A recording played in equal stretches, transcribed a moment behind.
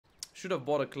Should have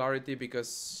bought a clarity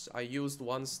because I used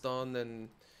one stun and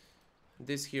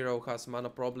this hero has mana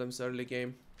problems early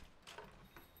game.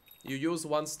 You use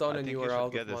one stun and you are out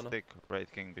of mana. I think you should get a stick,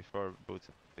 Wraith King, before boots.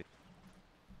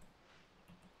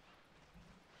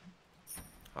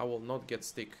 I will not get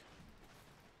stick.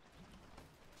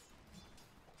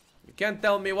 You can't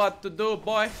tell me what to do,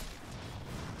 boy.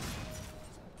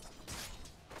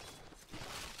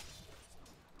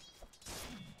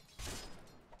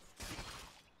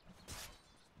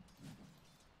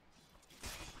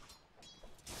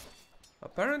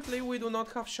 Apparently we do not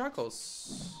have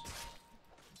shackles.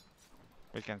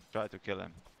 We can try to kill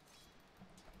him.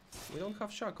 We don't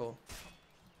have shackle.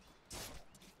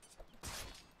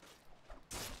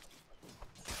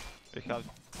 We have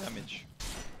damage.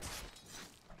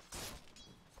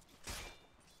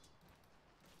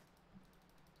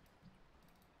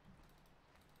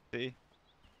 See?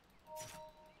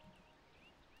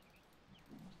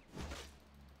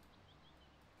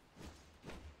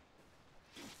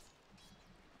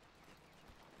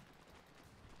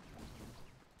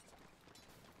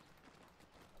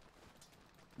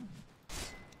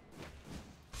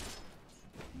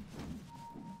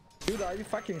 Dude, are you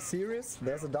fucking serious?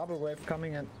 There's a double wave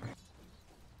coming in.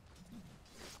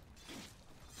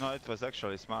 No, it was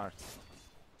actually smart.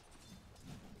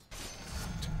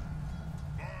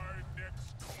 My next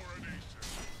coronation.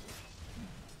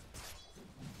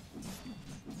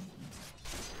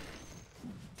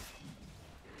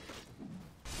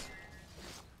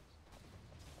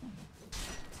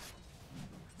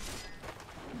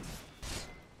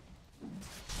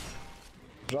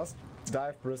 Just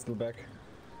dive Bristol back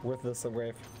with this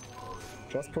wave.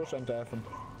 Just push and dive him.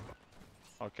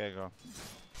 Okay, go.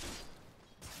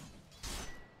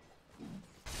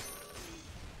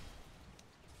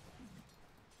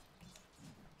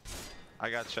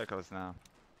 I got shackles now.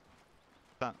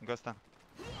 Stun, go stun.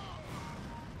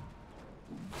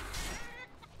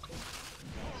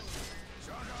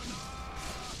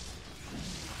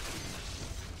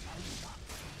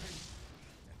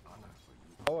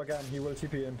 Oh, again, he will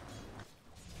TP in.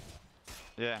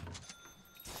 Yeah.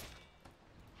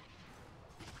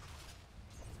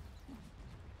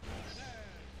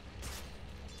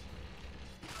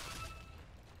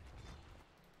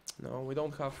 No, we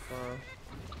don't have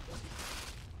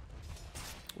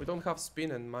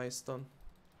spin and my stun.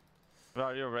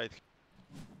 Well, you're right.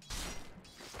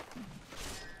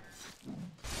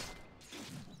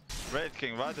 Wraith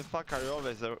King, why the fuck are you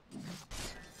always a...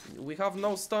 We have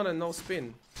no stun and no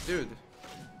spin. Dude.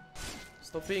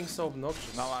 Stop being so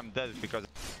obnoxious. Now I'm dead because...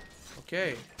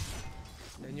 Okay.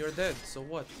 Then you're dead, so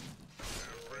what?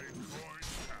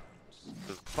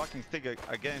 The fucking stick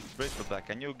against Bristleback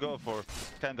and you go for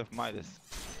kind of Midas.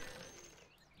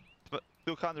 But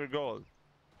 200 gold.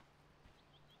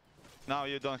 Now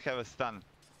you don't have a stun.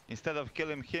 Instead of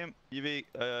killing him, he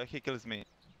kills me.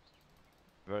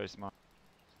 Very smart.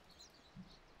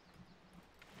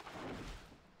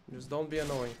 Just don't be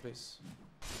annoying, please.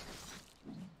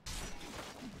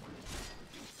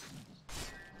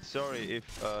 Sorry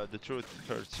if the truth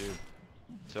hurts you.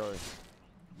 Sorry.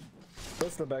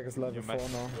 Bristleback is level 4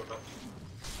 now.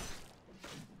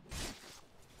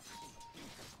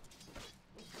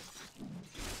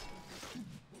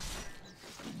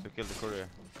 To kill the courier.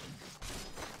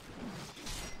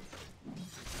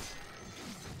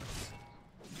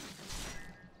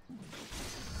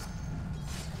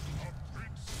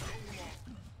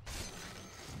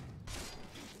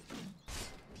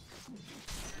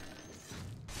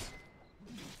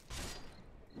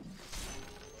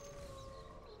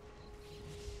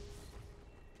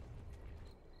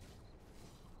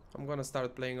 I'm gonna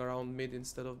start playing around mid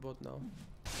instead of bot now.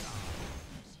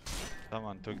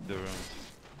 Someone took the room.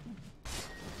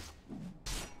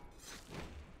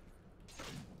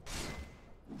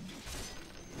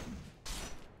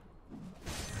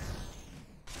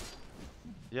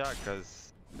 Yeah,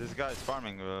 cause this guy is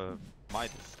farming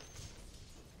Midas.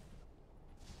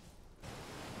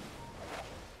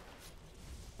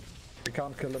 We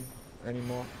can't kill him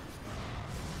anymore.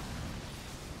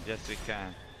 Yes, we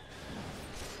can.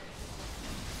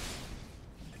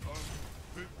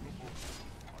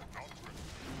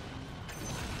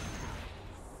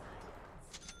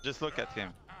 Just look at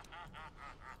him.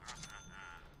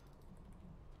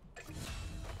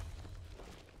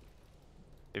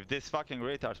 If this fucking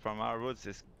retard from our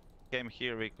woods came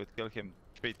here, we could kill him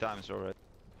 3 times already.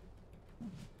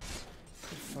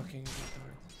 Fucking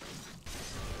retard.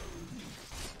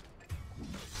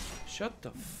 Shut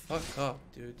the fuck up,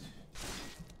 dude.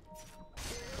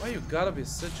 Why you gotta be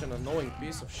such an annoying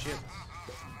piece of shit?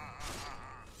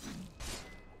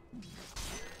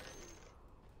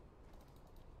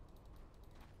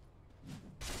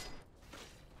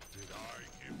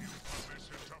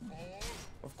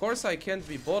 course I can't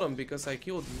be bottom because I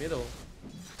killed middle.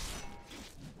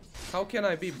 How can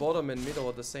I be bottom and middle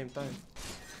at the same time?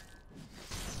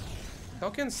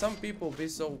 How can some people be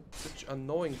such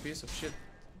annoying piece of shit?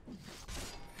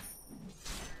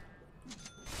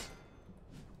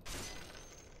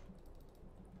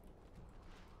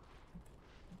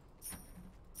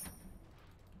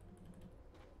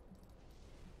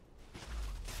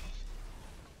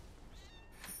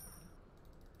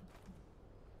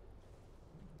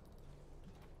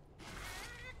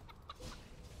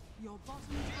 Your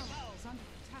bottom tower is under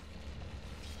attack.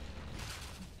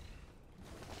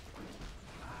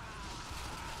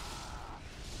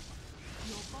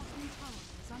 Your bottom tower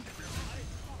is under attack.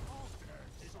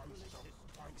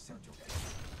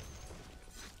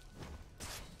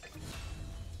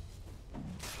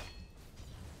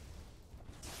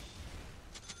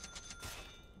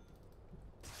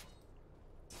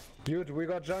 Dude, we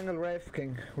got jungle Wraith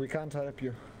King. We can't help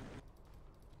you.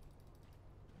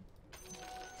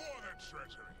 For the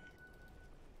treasury.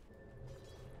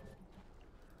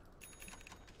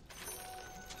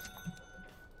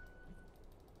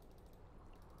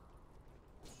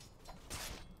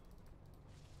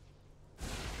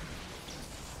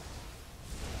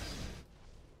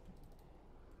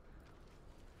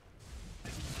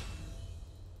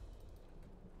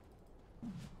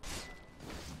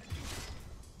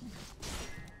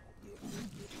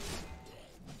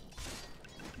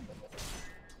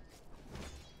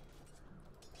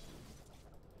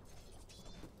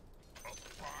 A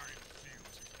fine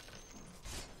feat.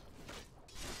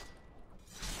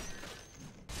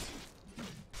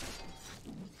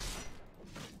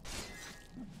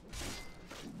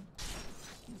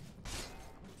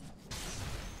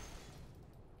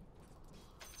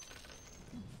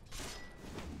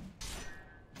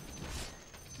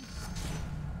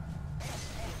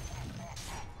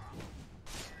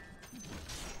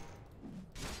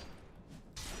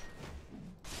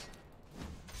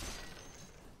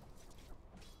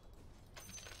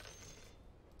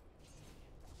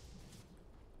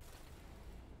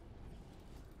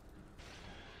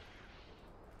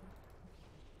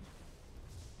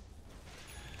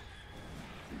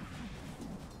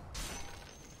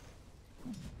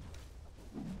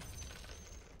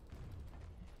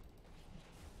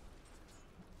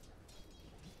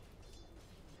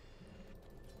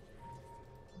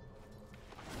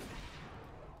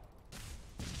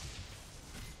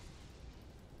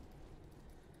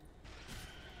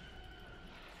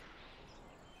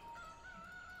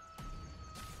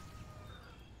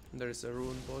 There's a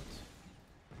rune bot.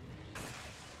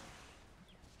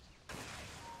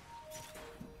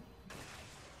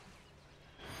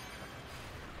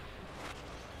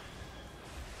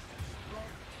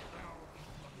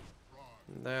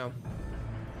 Damn.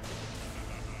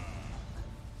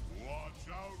 Watch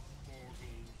out,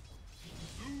 mortals.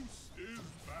 Zeus is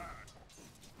back.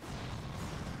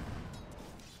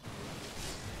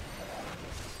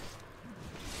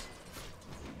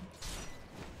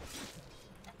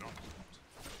 Not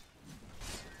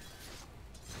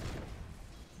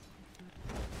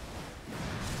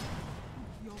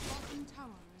Your bottom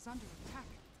tower is under attack.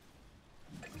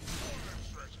 for the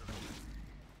treasury.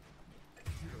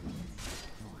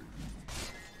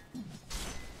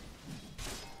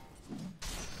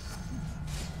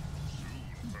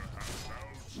 Soon, perhaps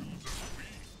I'll choose a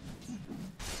queen.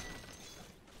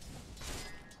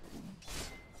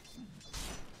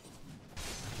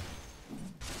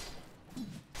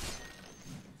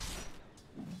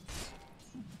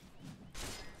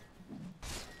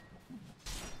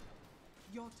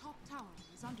 Your top tower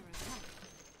is under attack.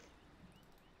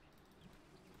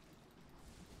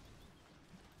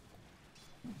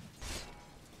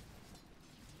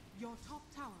 Your top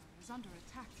tower is under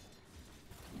attack.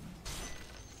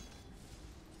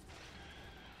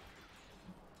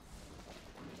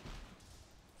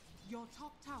 Your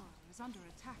top tower is under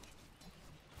attack.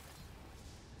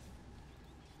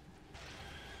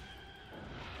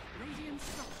 Radiant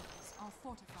structures are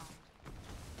fortified.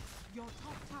 Your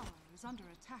top tower is under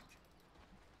attack.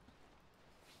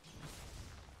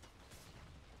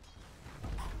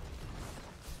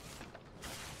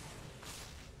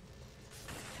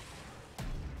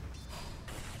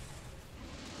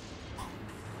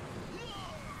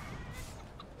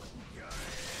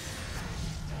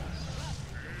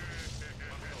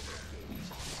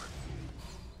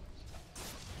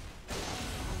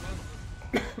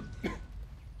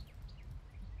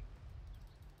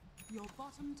 Your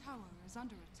bottom tower is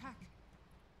under attack.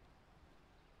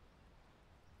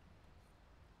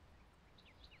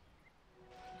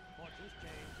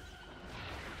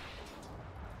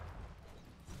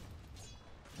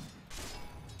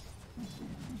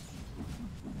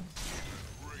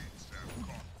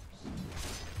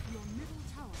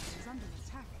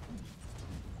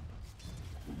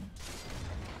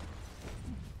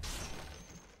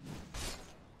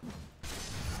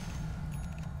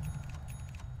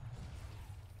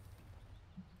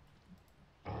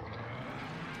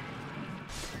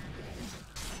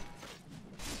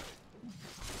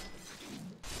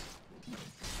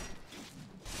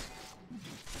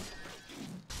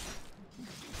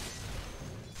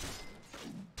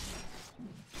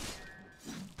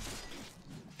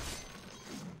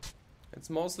 It's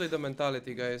mostly the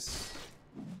mentality, guys.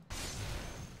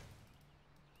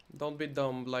 Don't be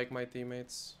dumb like my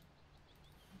teammates.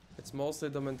 It's mostly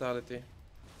the mentality.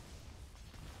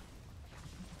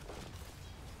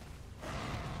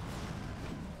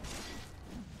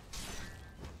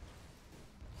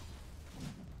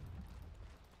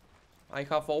 I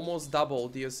have almost double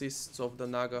the assists of the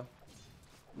Naga.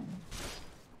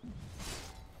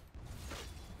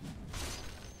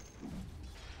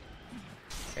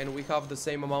 And we have the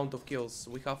same amount of kills.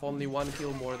 We have only 1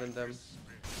 kill more than them.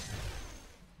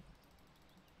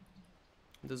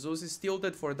 The Zeus is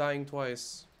tilted for dying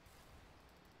twice.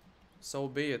 So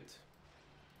be it.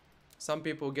 Some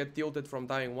people get tilted from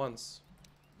dying once.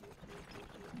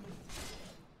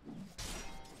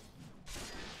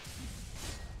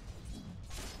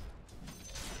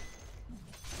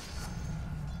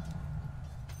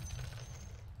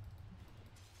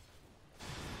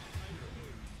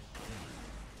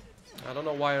 I don't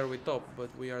know why are we top, but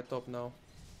we are top now.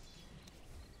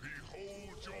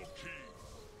 Behold your king.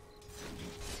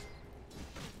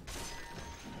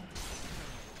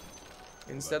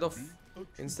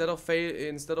 Instead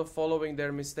of following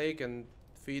their mistake and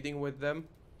feeding with them,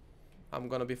 I'm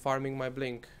gonna be farming my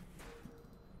blink.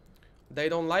 They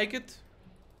don't like it,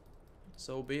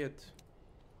 so be it.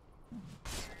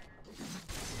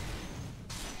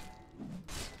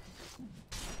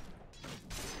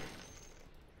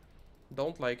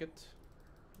 Don't like it.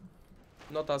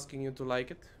 Not asking you to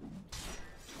like it.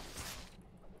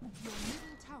 Your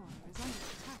middle tower is under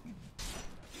attack.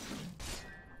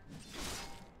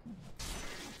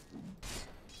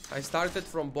 I started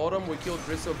from bottom, we killed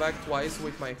Bristleback twice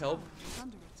with my help. Is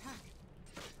under attack.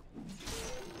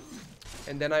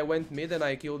 And then I went mid and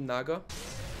I killed Naga.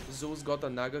 Zeus got a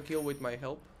Naga kill with my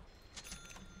help.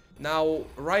 Now,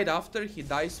 right after he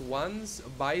dies once,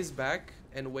 buys back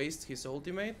and wastes his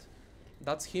ultimate.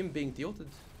 That's him being tilted.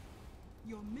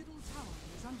 Your middle tower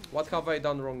is under What attack. have I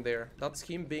done wrong there? That's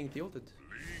him being tilted.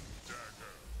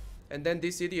 And then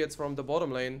these idiots from the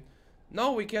bottom lane.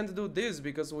 No, we can't do this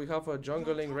because we have a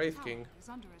jungling Wraith King. Is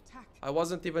under attack. I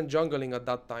wasn't even jungling at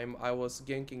that time. I was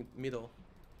ganking middle.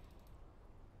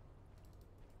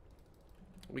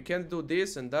 We can't do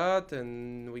this and that,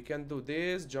 and we can't do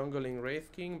this, jungling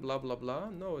Wraith King, blah blah blah.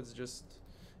 No, it's just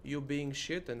you being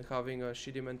shit and having a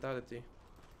shitty mentality.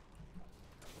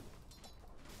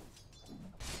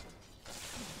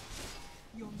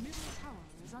 Your middle tower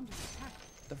is under attack.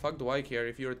 The fuck do I care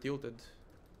if you're tilted?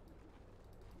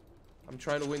 I'm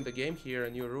trying to win the game here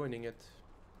and you're ruining it.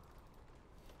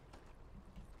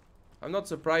 I'm not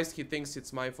surprised he thinks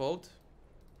it's my fault.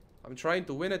 I'm trying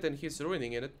to win it and he's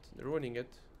ruining it. Fine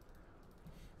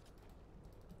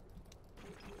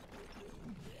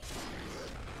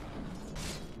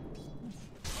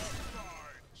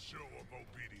show of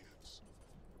obedience.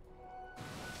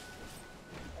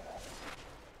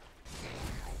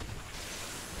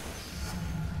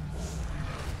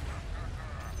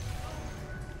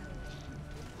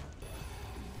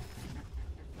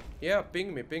 Yeah,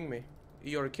 ping me.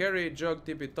 Your carry, jug,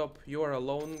 TP top. You are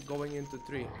alone going into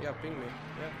 3. Yeah, ping me.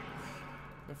 Yeah.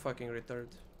 I'm fucking retard.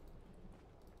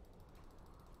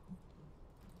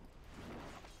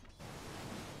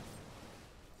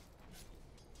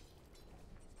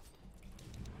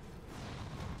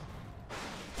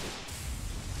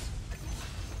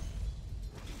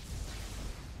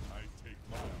 I take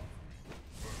my offering.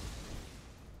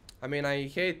 I mean, I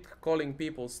hate calling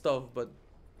people stuff, but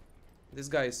this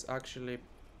guy is actually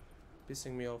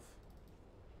pissing me off.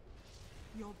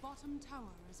 Your bottom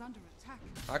tower is under attack.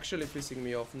 Actually pissing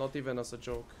me off, not even as a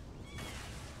joke.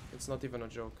 It's not even a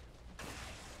joke.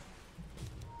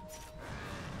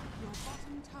 Your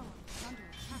bottom tower is under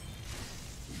attack.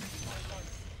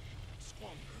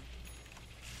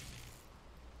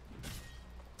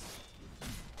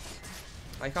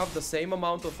 I have the same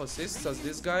amount of assists as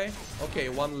this guy. Okay,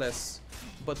 1 less.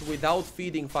 But without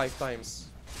feeding 5 times.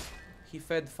 He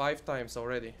fed 5 times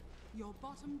already. Your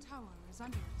bottom tower is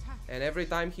under attack. And every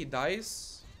time he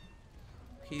dies,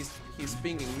 he's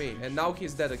pinging me. And now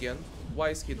he's dead again. Why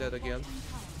is he dead again? Bottom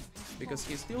tower has Because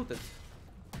fallen. he's tilted.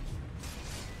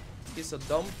 He's a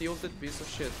dumb, tilted piece of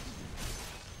shit.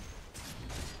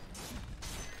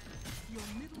 Your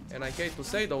middle And I hate to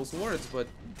say those words, but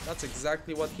that's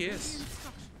exactly what he is.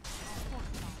 structures are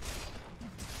fortified.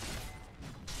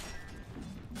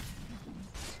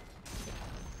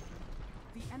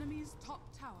 The enemy's top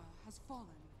tower has fallen.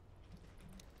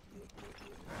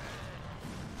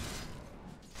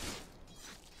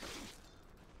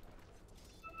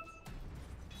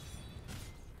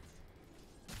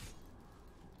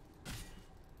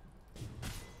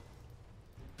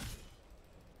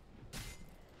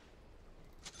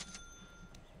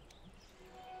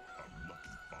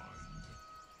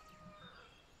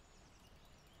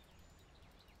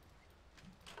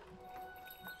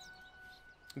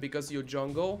 Because you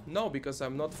jungle? No, because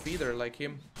I'm not feeder like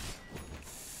him.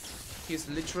 He's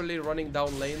literally running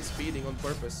down lanes feeding on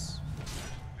purpose.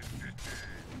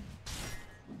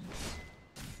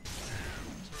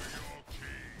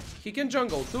 He can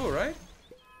jungle too, right?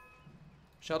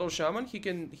 Shadow Shaman, he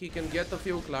can get a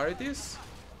few clarities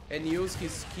and use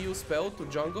his Q spell to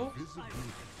jungle.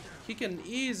 He can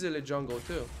easily jungle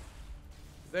too.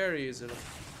 Very easily.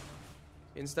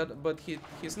 Instead, but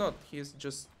he's not. He's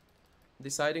just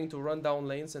deciding to run down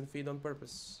lanes and feed on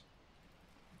purpose.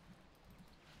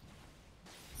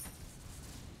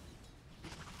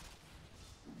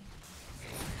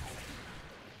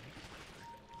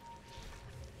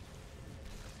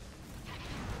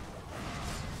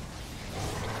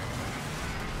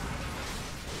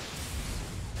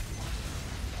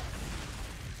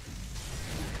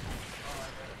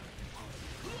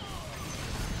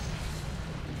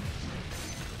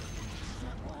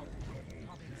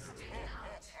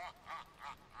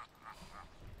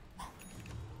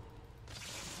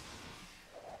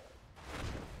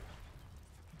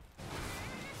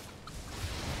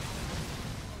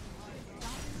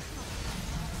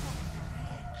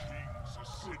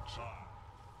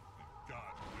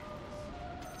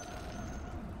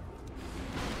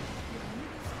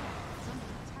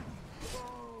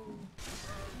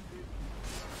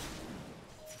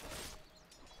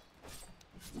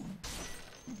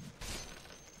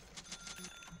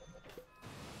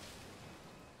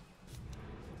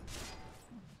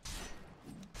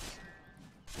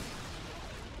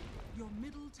 Your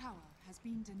middle tower has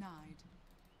been denied.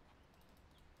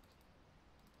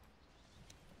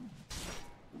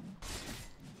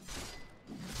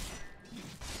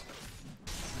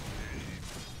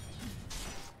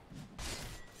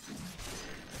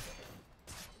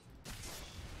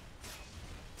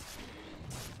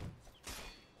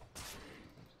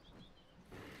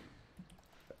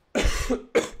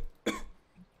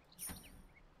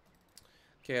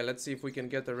 Okay, let's see if we can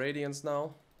get the Radiance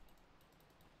now.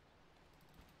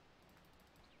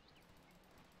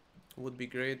 Would be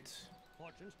great.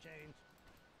 Fortunes change.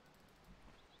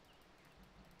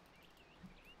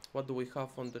 What do we have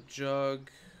on the jug?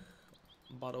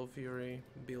 Battle Fury,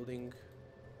 building.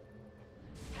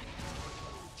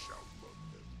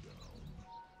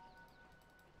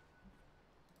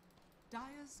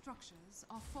 Dire's structures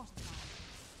are fortified.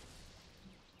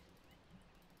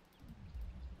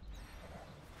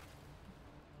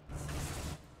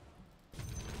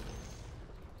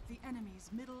 The enemy's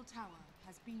middle tower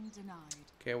has been denied.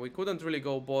 Okay, we couldn't really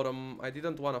go bottom. I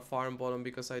didn't want to farm bottom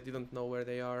because I didn't know where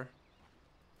they are.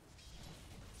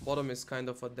 Bottom is kind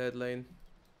of a dead lane.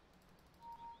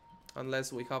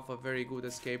 Unless we have a very good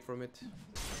escape from it.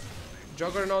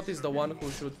 Juggernaut is the one who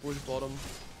should push bottom.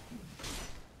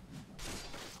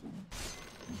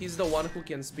 He's the one who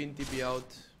can spin TP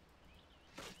out.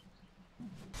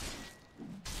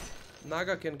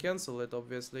 Naga can cancel it,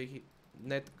 obviously.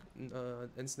 Net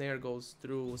ensnare goes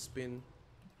through spin.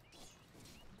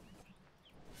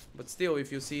 But still,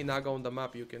 if you see Naga on the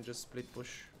map, you can just split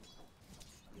push.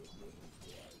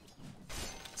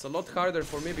 It's a lot harder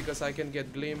for me because I can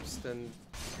get glimpsed and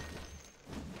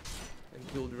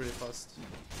killed really fast.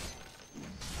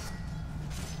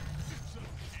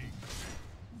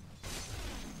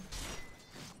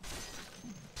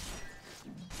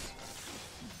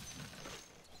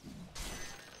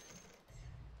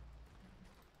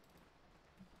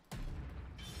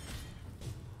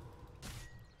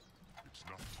 It's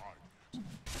not time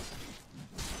yet.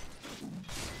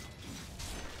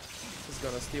 He's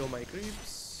gonna steal my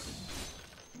creeps.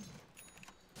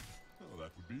 Well,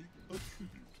 that would be a tribute.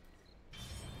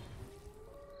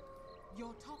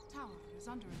 Your top tower is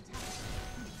under attack.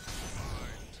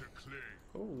 Time to cling.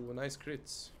 Oh, nice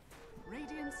crits.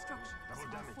 Radiant structures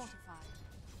are fortified.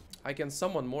 I can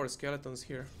summon more skeletons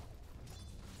here.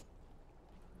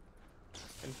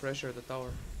 And pressure the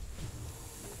tower.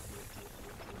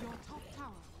 Your top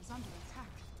tower is under attack.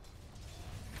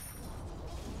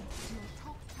 Your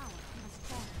top tower has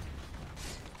fallen.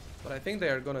 But I think they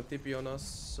are gonna TP on us,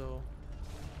 so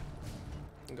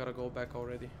I gotta go back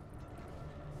already.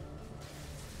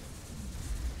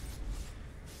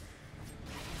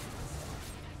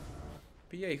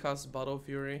 PA has Battle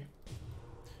Fury.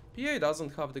 PA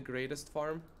doesn't have the greatest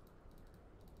farm.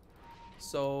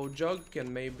 So Jug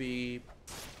can maybe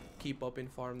keep up in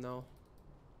farm now.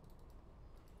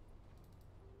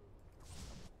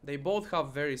 They both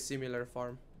have very similar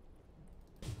farm.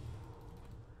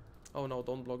 Oh no,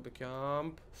 don't block the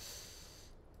camp.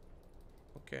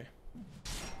 Okay.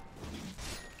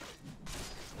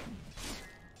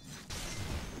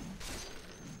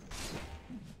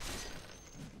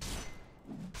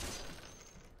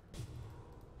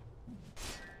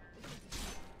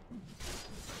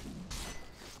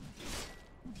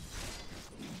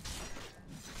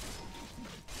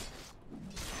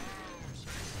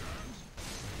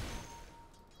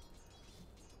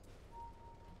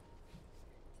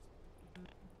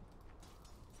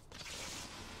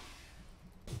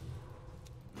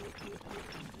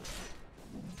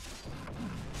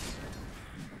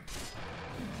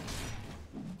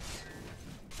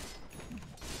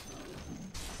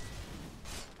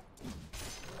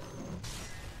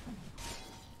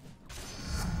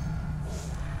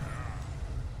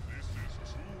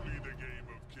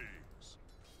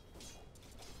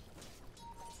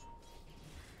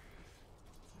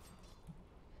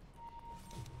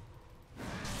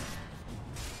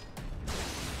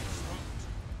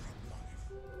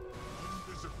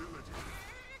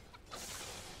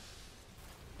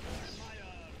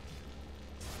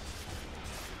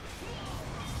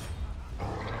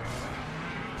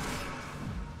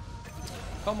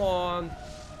 Come on.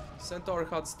 Centaur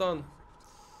had stun.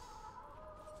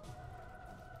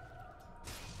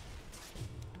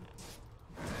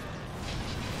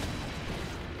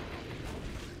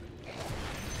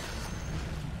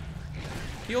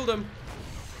 Killed him.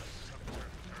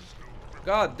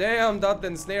 God damn, that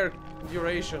ensnare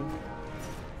duration.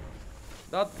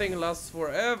 That thing lasts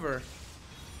forever.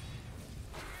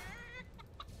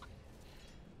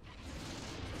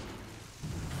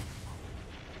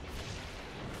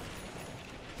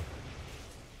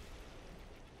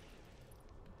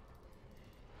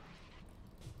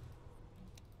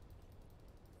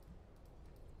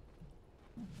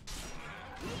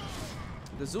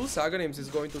 The Zeus Aghanim's is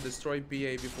going to destroy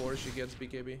PA before she gets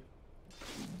BKB.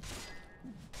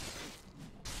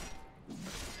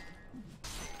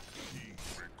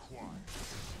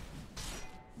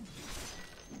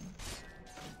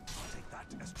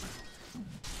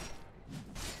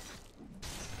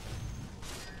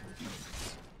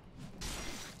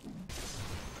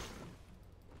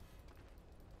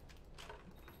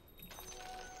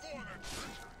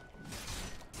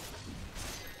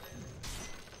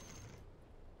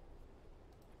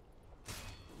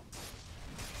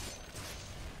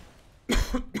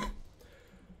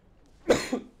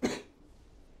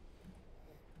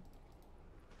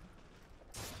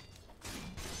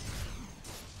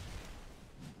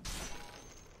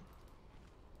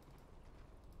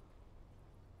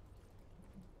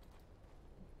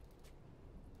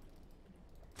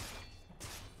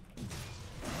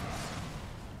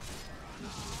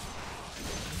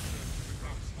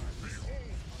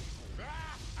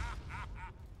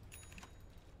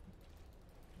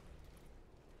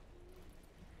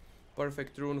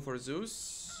 Perfect rune for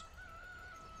Zeus.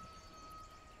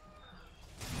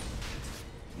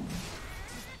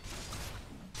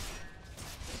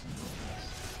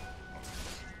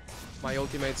 My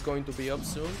ultimate's going to be up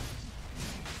soon.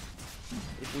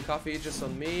 If we have Aegis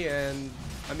on me and...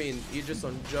 I mean, Aegis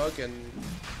on Jug and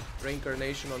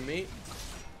Reincarnation on me,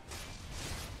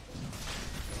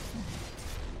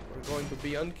 we're going to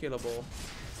be unkillable.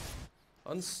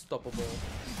 Unstoppable.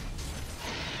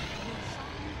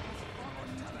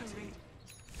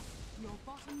 Your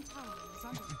bottom tower is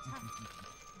under attack.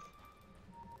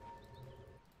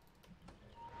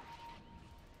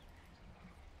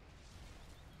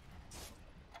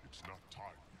 It's not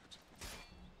time yet.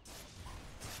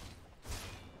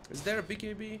 Is there a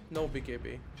BKB? No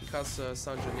BKB. He has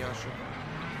Sanj and Yasha.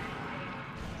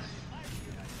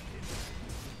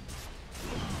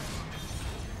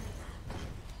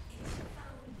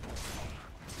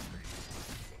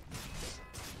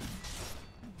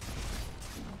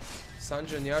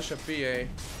 Sanj and Yasha PA.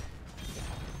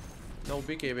 No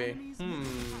BKB.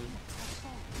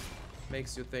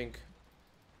 Makes you think.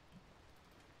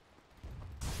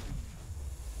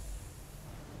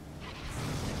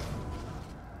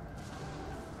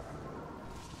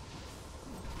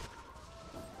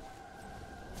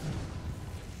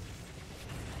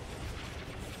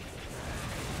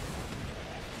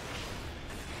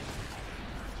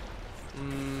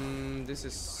 This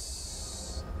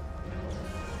is...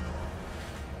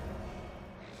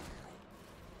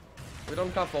 We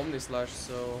don't have Omni Slash,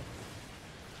 so...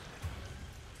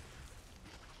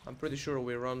 I'm pretty sure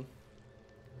we run.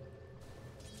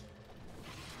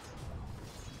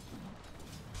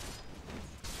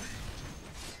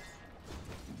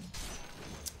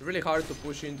 Really hard to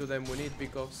push into them, we need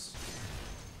pickups.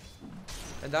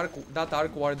 And that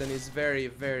Arc Warden is very,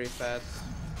 very fat.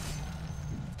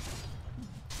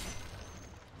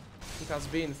 He has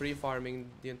been free farming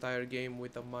the entire game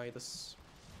with a Midas.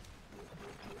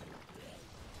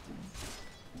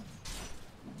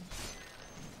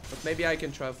 But maybe I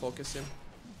can try and focus him.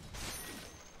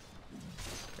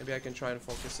 Maybe I can try and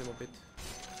focus him a bit.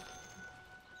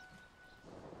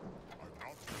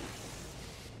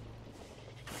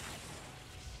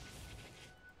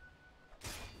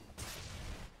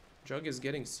 Jug is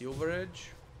getting Silver Edge.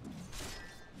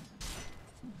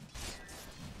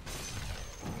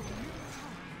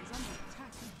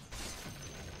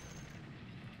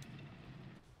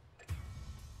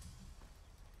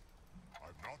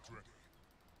 I'm not ready.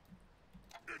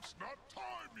 It's not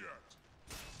time yet.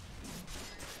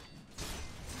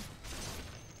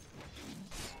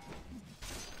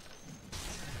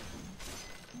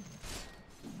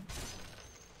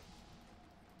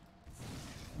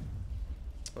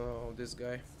 Oh, this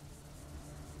guy.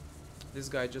 This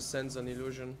guy just sends an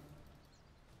illusion.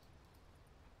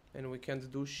 And we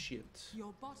can't do shit.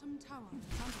 Your bottom tower is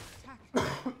under attack.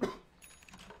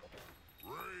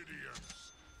 Radiance.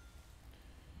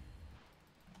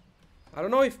 I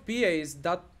don't know if PA is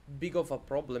that big of a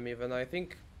problem even. I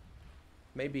think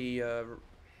maybe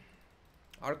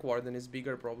Arc Warden is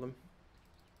bigger problem.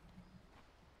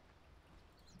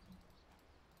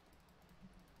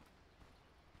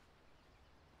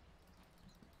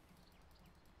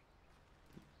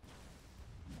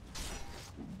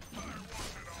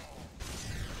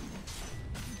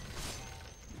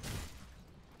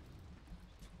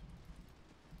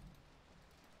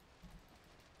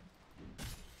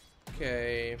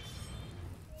 Okay.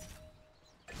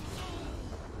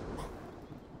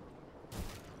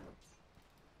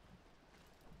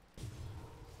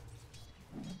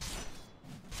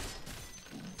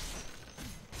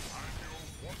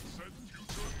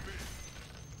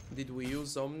 Did we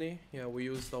use Omni? Yeah, we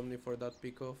used Omni for that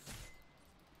pick off.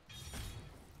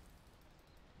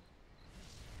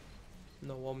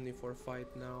 No Omni for fight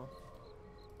now.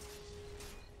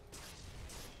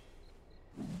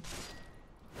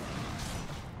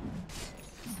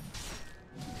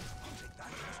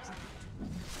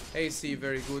 AC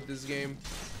very good this game.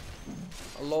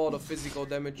 A lot of physical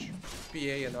damage. PA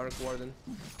and Arc Warden.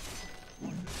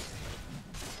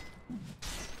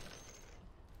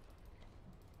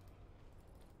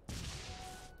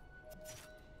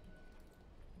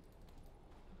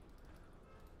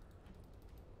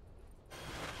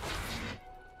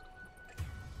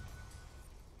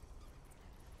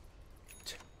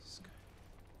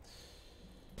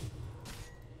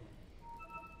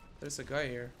 There's a guy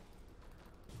here.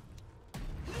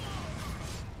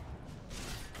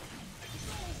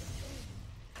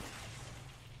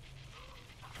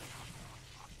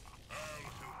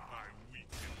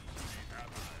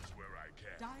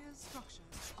 Dire's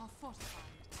structures are fortified.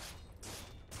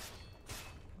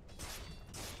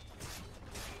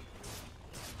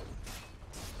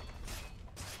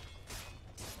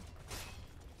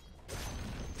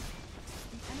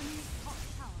 The enemy's top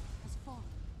tower has fallen.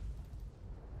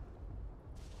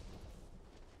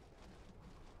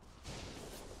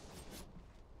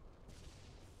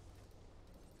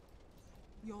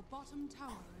 Your bottom tower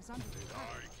is under attack.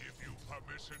 I give you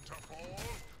permission to fall?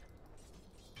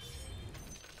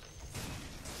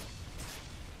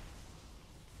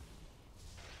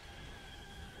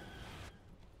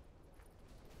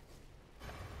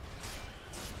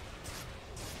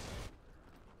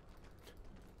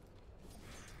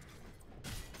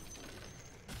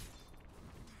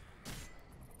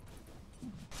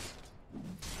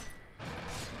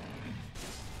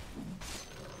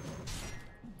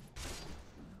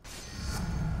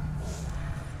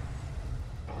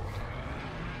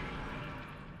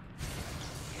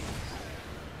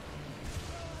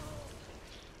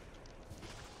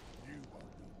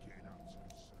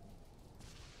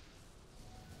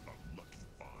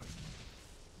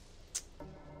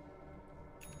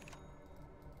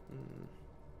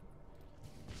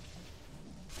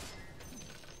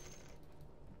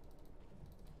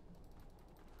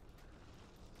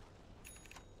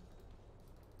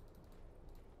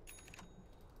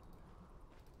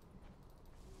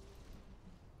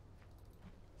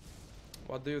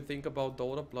 What do you think about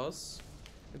Dota Plus?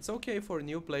 It's okay for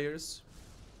new players.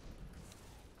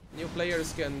 New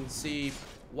players can see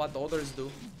what others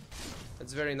do.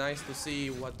 It's very nice to see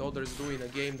what others do in a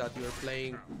game that you're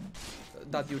playing,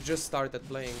 that you just started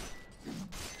playing.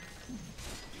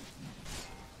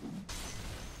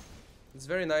 It's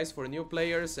very nice for new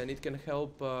players, and it can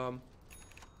help.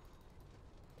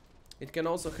 It can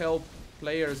also help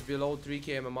players below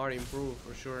 3k MMR improve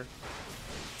for sure.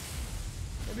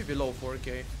 Maybe below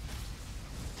 4k.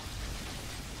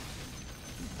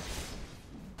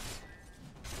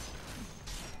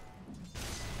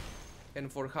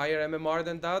 And for higher MMR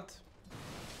than that,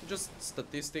 just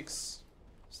statistics.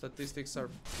 Statistics are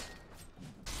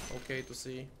okay to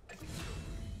see.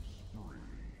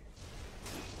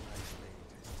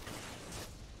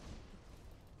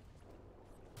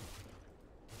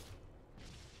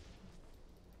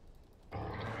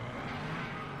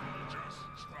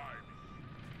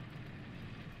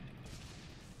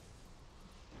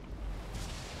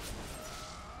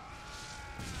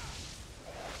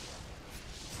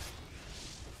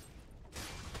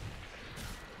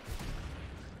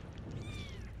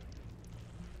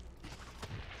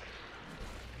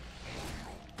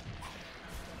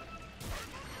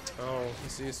 Oh, he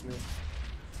sees me.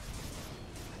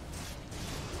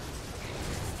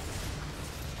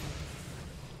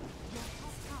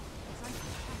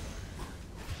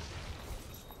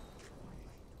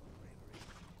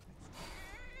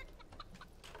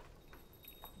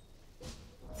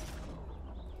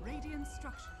 Radiant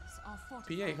structures are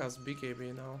fortified. PA has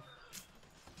BKB now.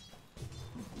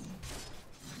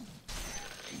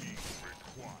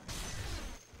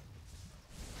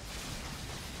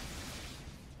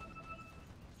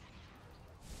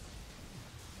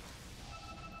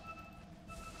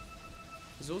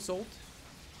 Zeus ult.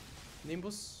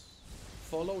 Nimbus.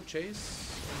 Follow,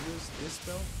 chase, and use this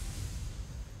spell.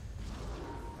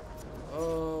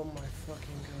 Oh my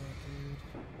fucking god, dude.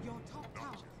 Your top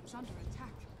tower is under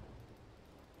attack.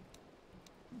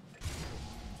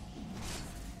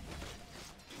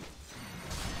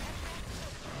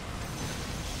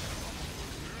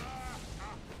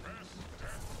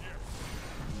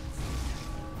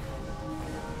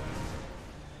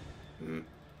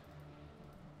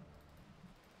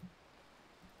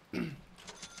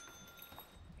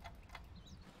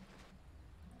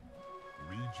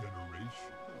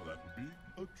 Regeneration, that would be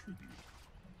a tribute.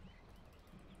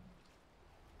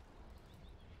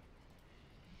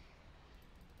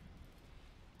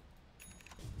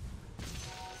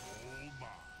 All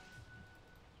mine.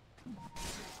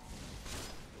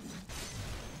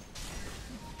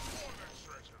 For the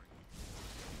treasury.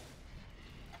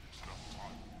 It's not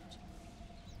time yet.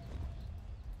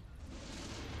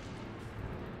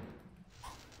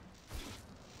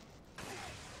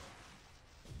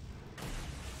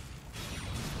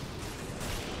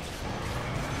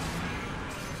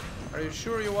 Are you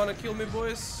sure you wanna kill me,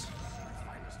 boys?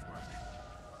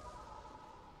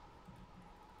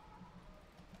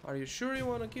 Are you sure you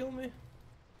wanna kill me?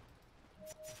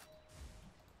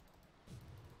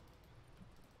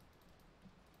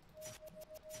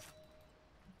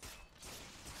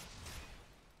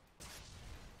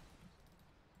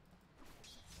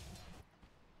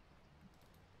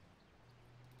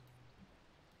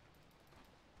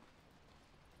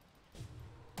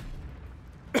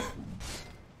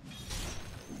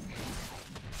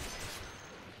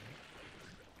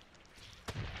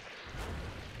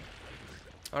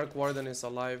 Arc Warden is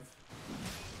alive.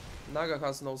 Naga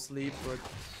has no sleep, but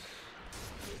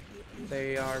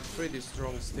they are pretty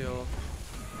strong still.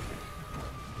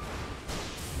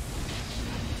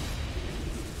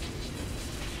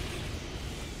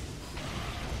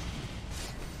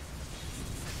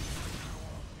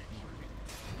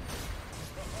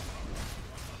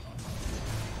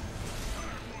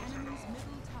 The enemy's middle tower has fallen. The enemy's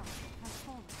middle barracks has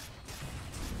fallen.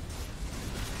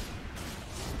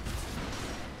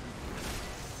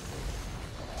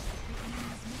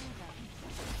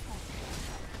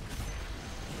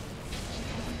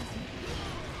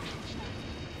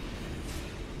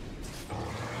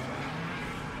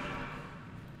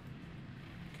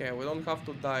 Okay, we don't have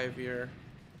to dive here.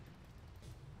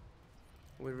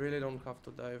 We really don't have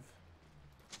to dive.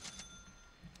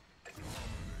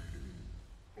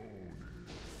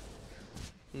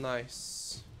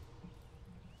 Nice.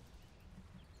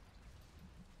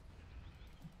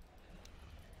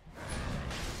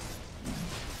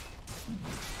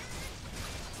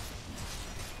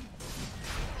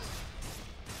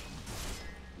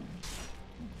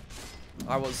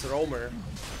 I was roamer.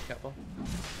 Kappa.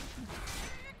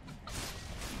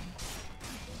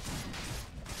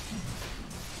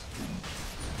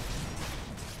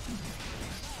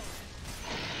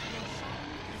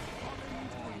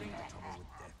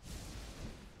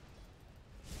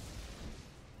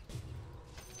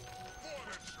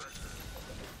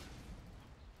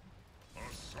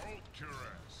 Assault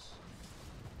cuirass.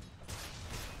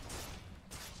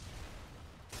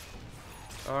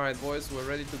 Alright, boys, we're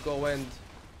ready to go end.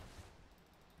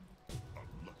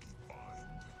 Unlucky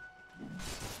find.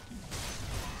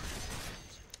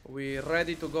 We're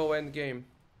ready to go end game.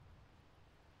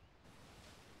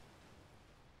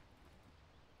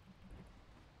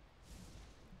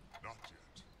 Not yet.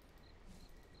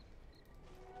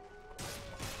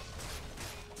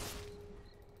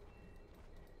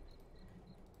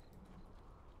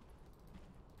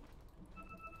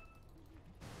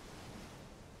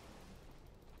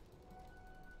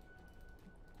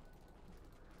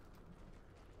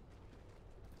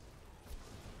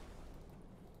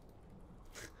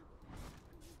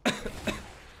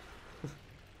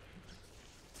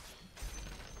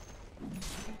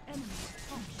 The enemy's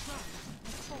top shrine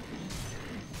has fallen.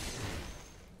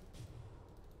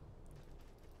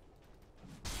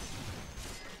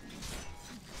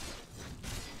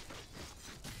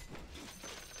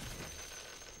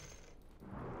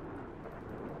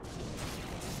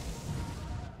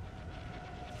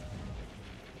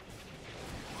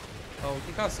 Oh,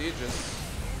 he has sieges.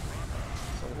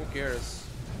 So who cares?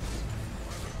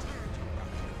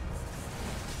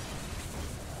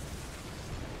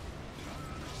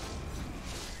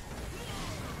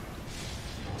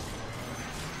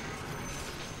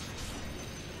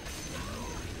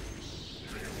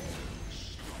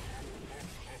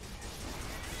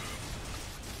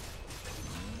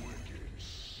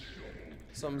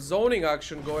 Some zoning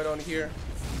action going on here.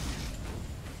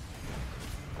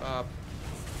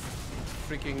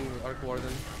 freaking Arc Warden.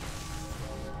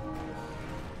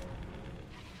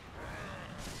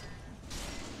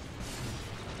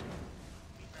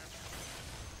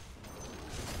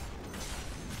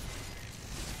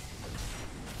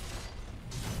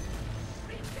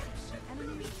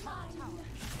 Enemy top tower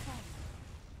has fallen.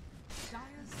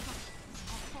 Dire's structures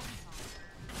are fortified.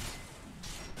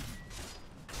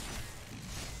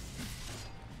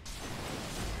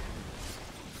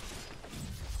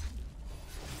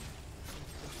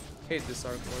 Hate this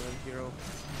Arc Warden hero.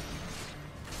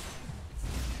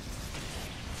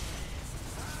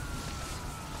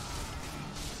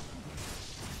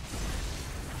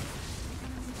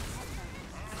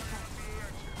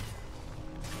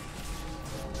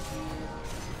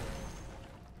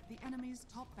 The enemy's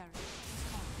top barrier has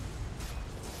fallen.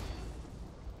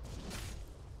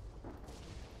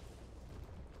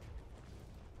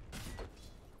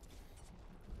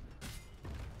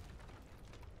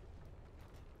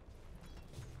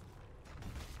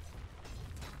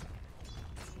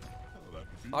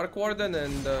 Arc Warden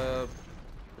and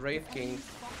Wraith King,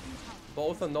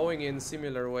 both annoying in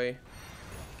similar way.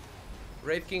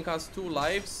 Wraith King has 2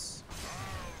 lives,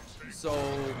 so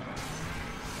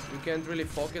you can't really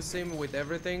focus him with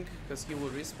everything because he will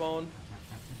respawn.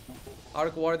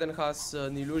 Arc Warden has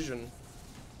an illusion.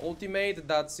 Ultimate,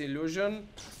 that's illusion.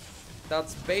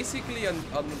 That's basically a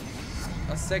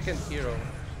second hero.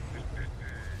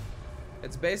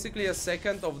 It's basically a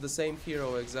second of the same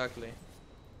hero exactly.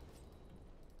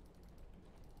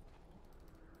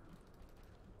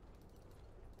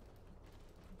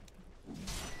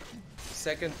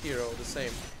 Second hero, the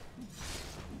same.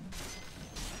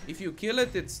 If you kill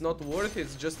it, it's not worth it,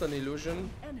 it's just an illusion.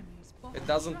 Enemy's bottom It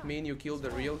doesn't tower mean you has killed the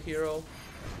fallen. real hero.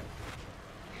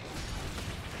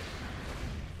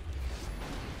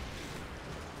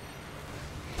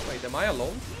 Wait, am I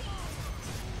alone?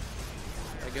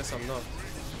 I guess I'm not.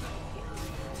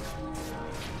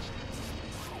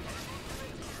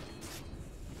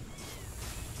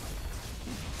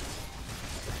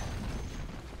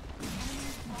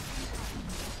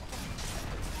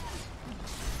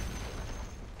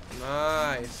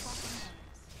 Nice.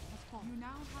 You now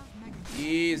have mega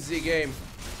Easy game.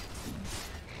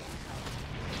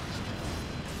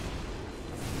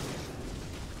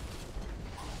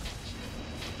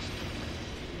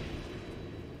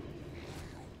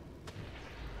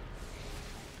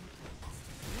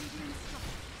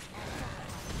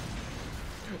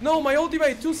 No, my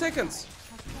ultimate, 2 seconds.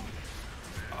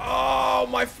 Oh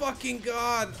my fucking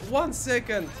god. 1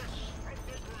 second.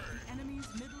 enemy's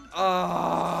middle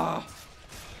Ah.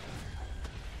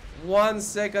 1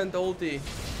 second ulti.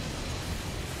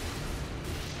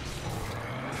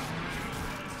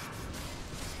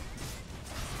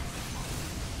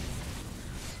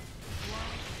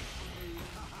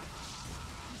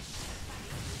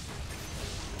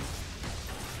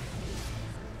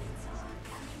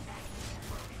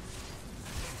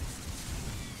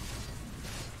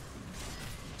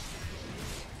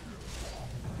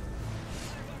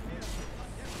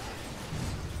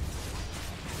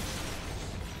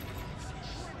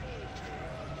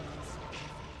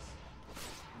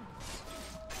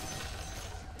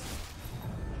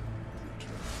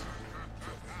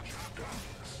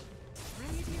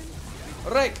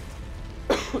 Right.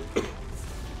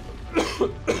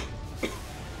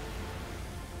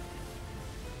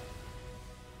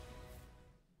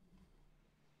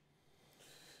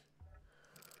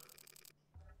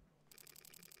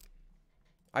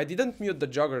 I didn't mute the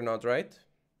Juggernaut, right?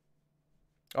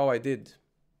 Oh, I did.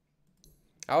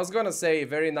 I was gonna say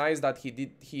very nice that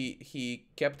he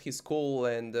kept his cool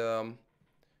and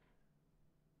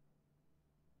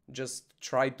just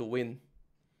tried to win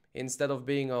instead of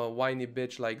being a whiny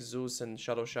bitch like Zeus and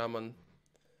Shadow Shaman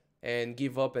and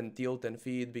give up and tilt and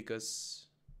feed because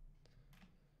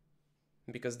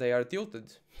they are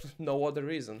tilted. No other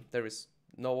reason. There is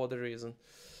no other reason.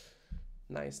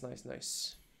 Nice, nice,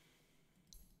 nice.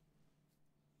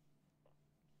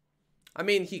 I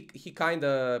mean, he kind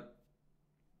of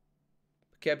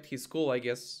kept his cool, I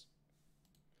guess.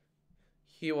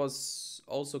 He was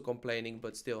also complaining,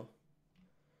 but still.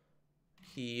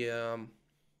 He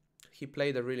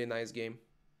played a really nice game.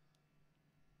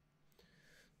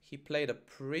 He played a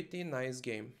pretty nice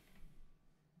game.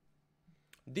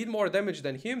 Did more damage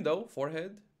than him though,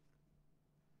 forehead.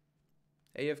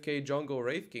 AFK Jungle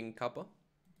Wraith King Kappa.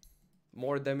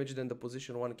 More damage than the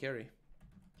position 1 carry.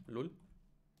 Lul.